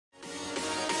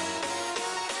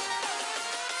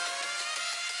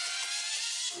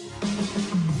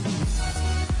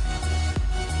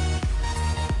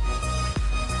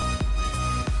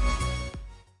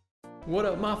What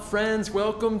up, my friends?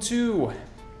 Welcome to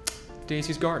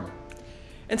Daisy's Garden.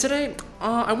 And today,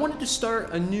 I wanted to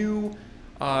start a new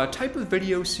type of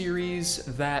video series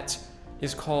that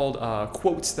is called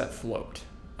Quotes That Float.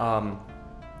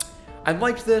 I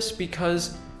liked this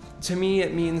because, to me,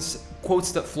 it means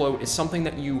quotes that float is something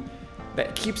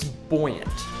that keeps buoyant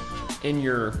in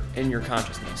your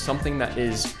consciousness. Something that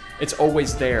it's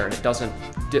always there and it doesn't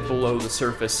dip below the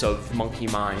surface of monkey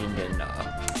mind and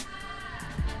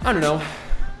I don't know,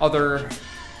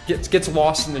 gets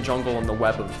lost in the jungle in the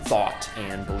web of thought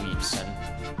and beliefs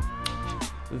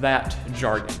and that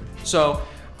jargon. So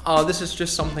this is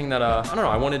just something that I don't know,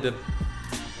 I wanted to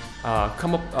not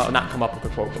come up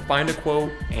with a quote, but find a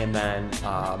quote and then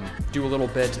do a little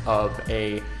bit of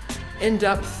a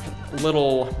in-depth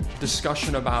little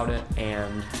discussion about it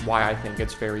and why I think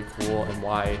it's very cool and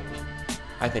why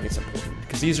I think it's important.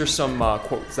 Because these are some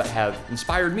quotes that have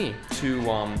inspired me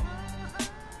to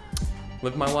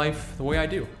live my life the way I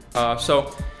do.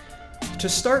 So to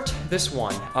start this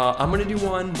one, I'm gonna do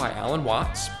one by Alan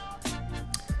Watts,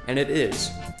 and it is,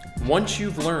 once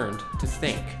you've learned to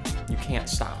think, you can't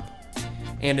stop.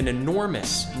 And an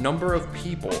enormous number of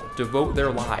people devote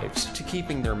their lives to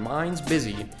keeping their minds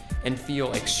busy and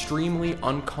feel extremely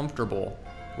uncomfortable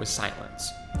with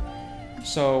silence.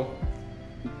 So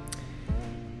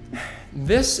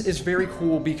this is very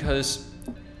cool because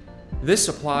this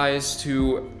applies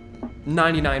to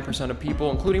 99% of people,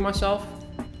 including myself,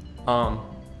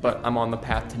 but I'm on the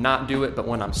path to not do it. But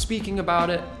when I'm speaking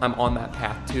about it, I'm on that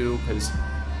path too, because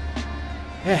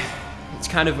it's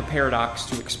kind of a paradox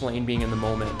to explain being in the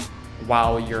moment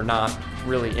while you're not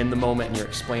really in the moment and you're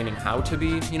explaining how to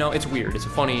be. You know, it's weird. It's a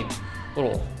funny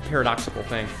little paradoxical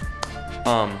thing.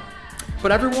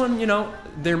 But everyone, you know,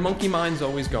 their monkey mind's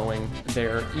always going.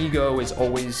 Their ego is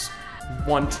always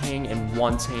wanting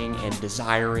and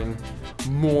desiring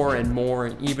more and more.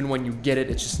 And even when you get it,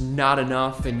 it's just not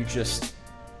enough, and you just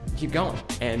keep going,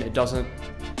 and it doesn't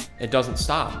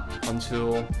stop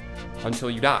until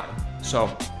you die.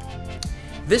 So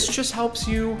this just helps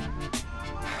you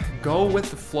go with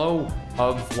the flow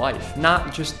of life,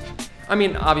 not just, I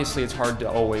mean, obviously it's hard to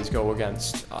always go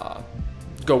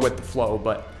with the flow,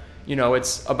 but you know,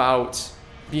 it's about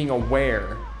being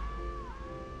aware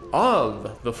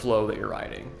of the flow that you're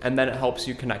riding, and then it helps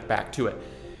you connect back to it.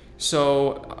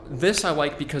 So this I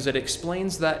like because it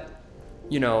explains that,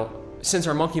 you know, since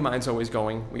our monkey mind's always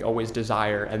going, we always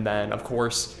desire, and then of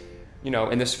course, you know,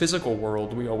 in this physical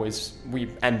world, we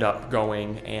end up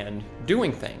going and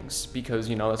doing things because,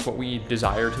 you know, that's what we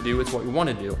desire to do, it's what we want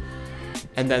to do.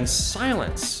 And then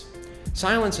silence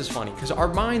is funny because our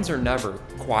minds are never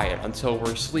quiet until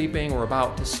we're sleeping or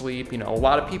about to sleep. You know, a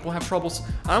lot of people have trouble,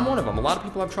 I'm one of them, a lot of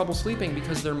people have trouble sleeping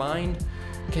because their mind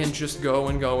can just go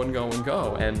and go and go and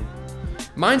go. And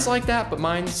mine's like that, but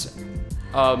mine's,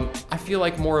 I feel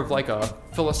like more of like a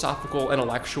philosophical,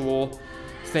 intellectual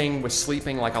thing with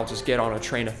sleeping. Like I'll just get on a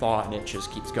train of thought and it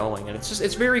just keeps going. And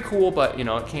it's very cool, but you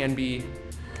know, it can be,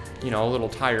 you know, a little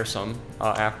tiresome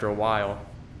after a while.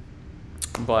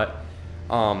 But,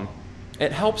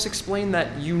 it helps explain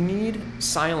that you need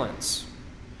silence.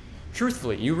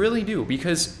 Truthfully, you really do,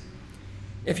 because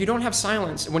if you don't have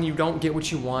silence, when you don't get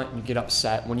what you want, you get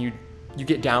upset, when you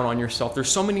get down on yourself,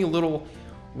 there's so many little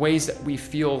ways that we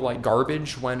feel like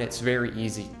garbage when it's very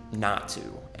easy not to.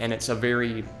 And it's a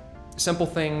very simple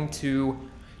thing to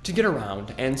get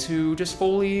around and to just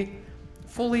fully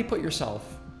put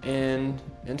yourself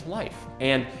into life.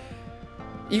 And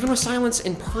even with silence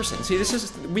in person, see,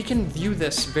 we can view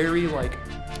this very like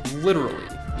literally,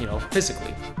 you know,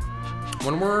 physically.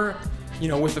 When we're, you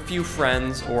know, with a few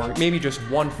friends or maybe just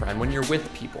one friend, when you're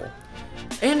with people.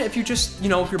 And if you just, you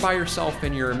know, if you're by yourself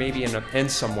and you're maybe in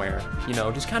somewhere, you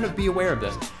know, just kind of be aware of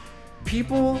this.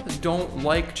 People don't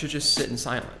like to just sit in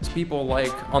silence. People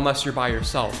like, unless you're by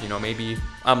yourself, you know, maybe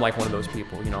I'm like one of those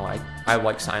people, you know, I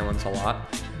like silence a lot.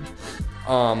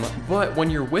 But when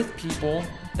you're with people,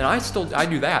 and I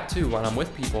do that too. When I'm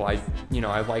with people, I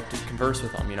like to converse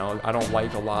with them. You know, I don't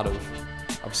like a lot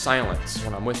of silence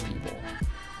when I'm with people.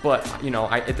 But, you know,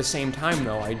 at the same time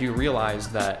though, I do realize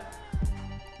that,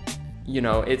 you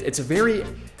know, it's a very,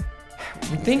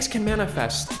 things can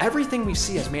manifest, everything we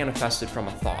see is manifested from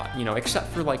a thought, you know, except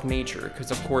for like nature,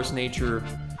 because of course nature,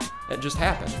 it just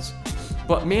happens.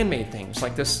 But man-made things,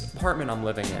 like this apartment I'm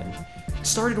living in,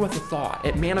 started with a thought.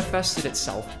 It manifested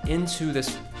itself into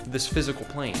this physical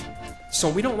plane. So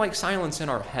we don't like silence in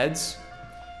our heads.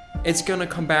 It's gonna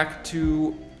come back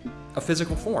to a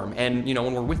physical form. And you know,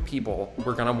 when we're with people,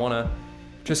 we're gonna wanna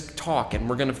just talk, and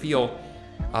we're gonna feel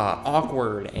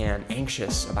awkward and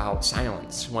anxious about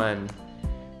silence, when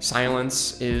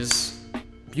silence is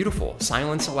beautiful.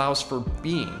 Silence allows for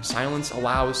being. Silence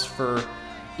allows for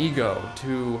ego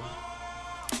to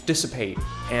dissipate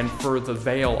and for the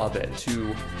veil of it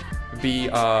to be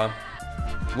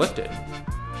lifted.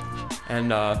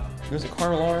 And there's a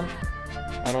car alarm.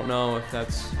 I don't know if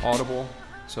that's audible,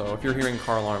 so if you're hearing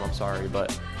car alarm, I'm sorry,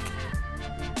 but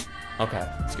okay,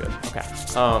 that's good. Okay.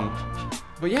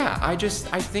 But yeah, I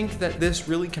think that this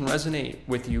really can resonate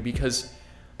with you, because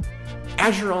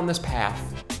as you're on this path,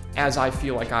 as I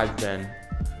feel like I've been,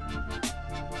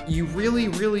 you really,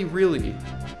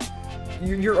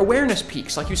 your awareness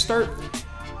peaks. Like, you start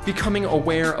becoming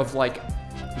aware of like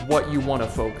what you want to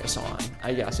focus on,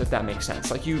 I guess, if that makes sense.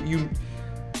 Like, you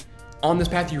on this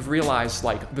path, you've realized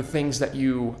like the things that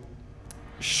you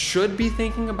should be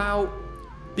thinking about,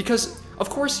 because of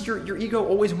course your ego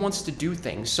always wants to do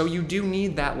things. So you do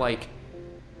need that, like,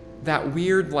 that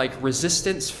weird like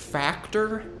resistance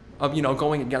factor of, you know,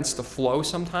 going against the flow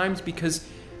sometimes, because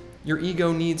your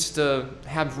ego needs to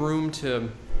have room to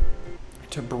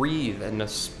breathe and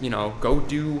to, you know, go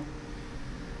do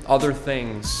other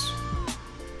things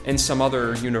in some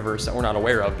other universe that we're not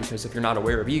aware of. Because if you're not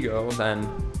aware of ego, then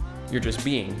you're just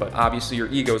being. But obviously your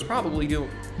ego is probably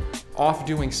off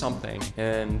doing something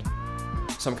in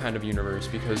some kind of universe,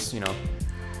 because, you know,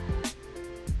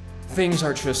 things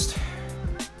are just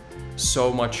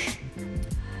so much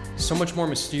more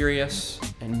mysterious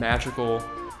and magical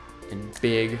and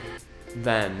big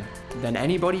than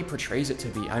anybody portrays it to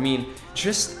be. I mean,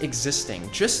 just existing,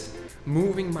 just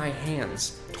moving my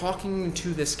hands, talking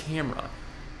to this camera,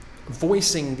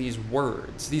 voicing these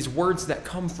words that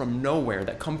come from nowhere,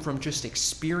 that come from just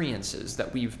experiences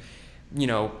that we've, you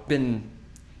know, been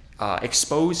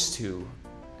exposed to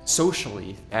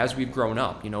socially as we've grown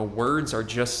up. You know, words are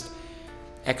just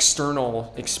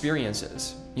external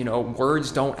experiences. You know,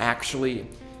 words don't actually,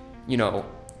 you know,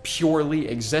 purely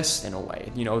exist in a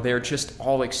way. You know, they're just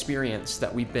all experience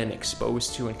that we've been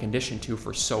exposed to and conditioned to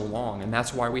for so long. And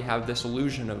that's why we have this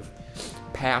illusion of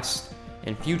past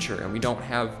and future. And we don't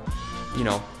have, you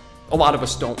know, a lot of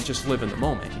us don't just live in the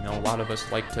moment. You know, a lot of us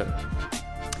like to,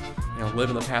 you know, live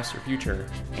in the past or future.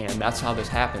 And that's how this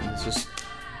happens. It's just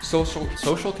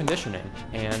social conditioning.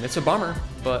 And it's a bummer,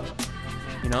 but,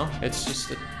 you know, it's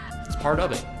just, it's part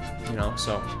of it, you know.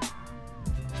 So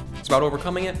it's about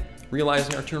overcoming it,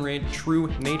 realizing our true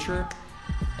nature,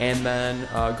 and then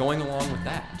going along with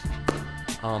that.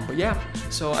 But yeah,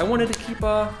 so I wanted to keep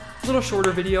a little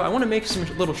shorter video. I want to make some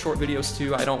little short videos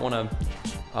too. I don't want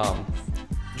to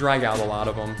drag out a lot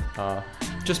of them,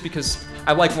 just because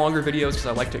I like longer videos, because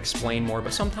I like to explain more,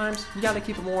 but sometimes you gotta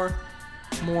keep it more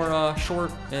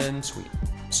short and sweet.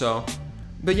 So,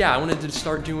 but yeah, I wanted to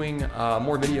start doing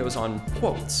more videos on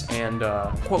quotes, and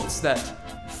quotes that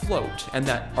float and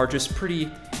that are just pretty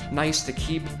nice to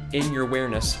keep in your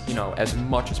awareness, you know, as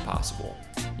much as possible.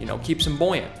 You know, keeps them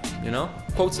buoyant, you know?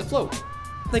 Quotes that float.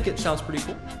 I think it sounds pretty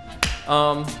cool.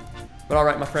 But all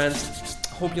right, my friends,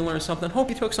 hope you learned something. Hope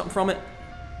you took something from it,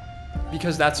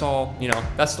 because that's all, you know,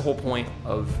 that's the whole point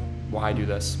of why I do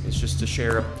this. It's just to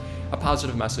share a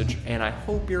positive message, and I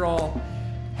hope you're all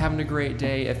having a great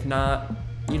day. If not,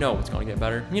 you know it's gonna get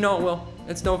better. You know it will.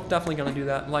 It's definitely gonna do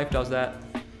that. Life does that.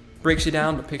 Breaks you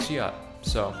down, but picks you up.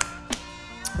 So,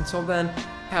 until then,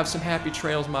 have some happy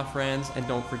trails, my friends, and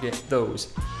don't forget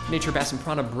those Nature Bass and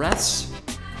Prana breaths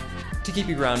to keep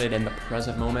you grounded in the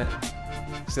present moment.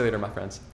 See you later, my friends.